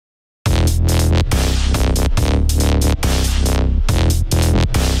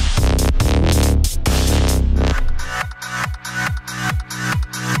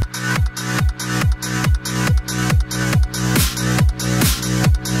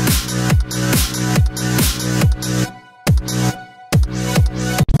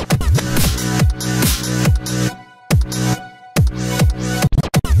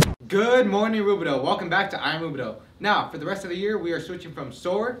welcome back to Am Rubidoux. Now, for the rest of the year, we are switching from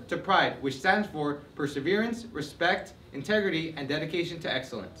SOAR to PRIDE, which stands for Perseverance, Respect, Integrity, and Dedication to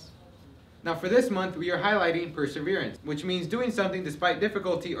Excellence. Now, for this month, we are highlighting perseverance, which means doing something despite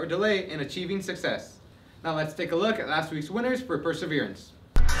difficulty or delay in achieving success. Now, let's take a look at last week's winners for perseverance.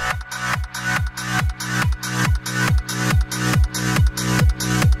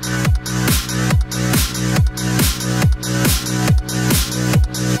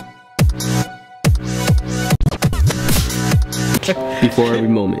 Before every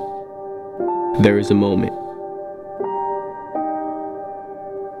moment, there is a moment.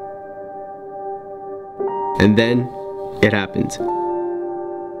 And then, it happens.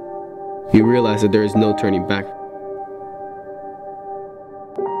 You realize that there is no turning back.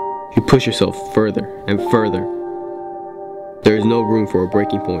 You push yourself further and further. There is no room for a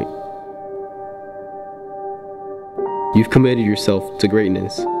breaking point. You've committed yourself to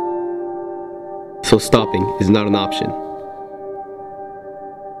greatness, so stopping is not an option.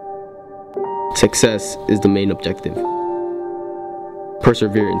 Success is the main objective.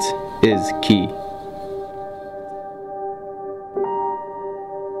 Perseverance is key.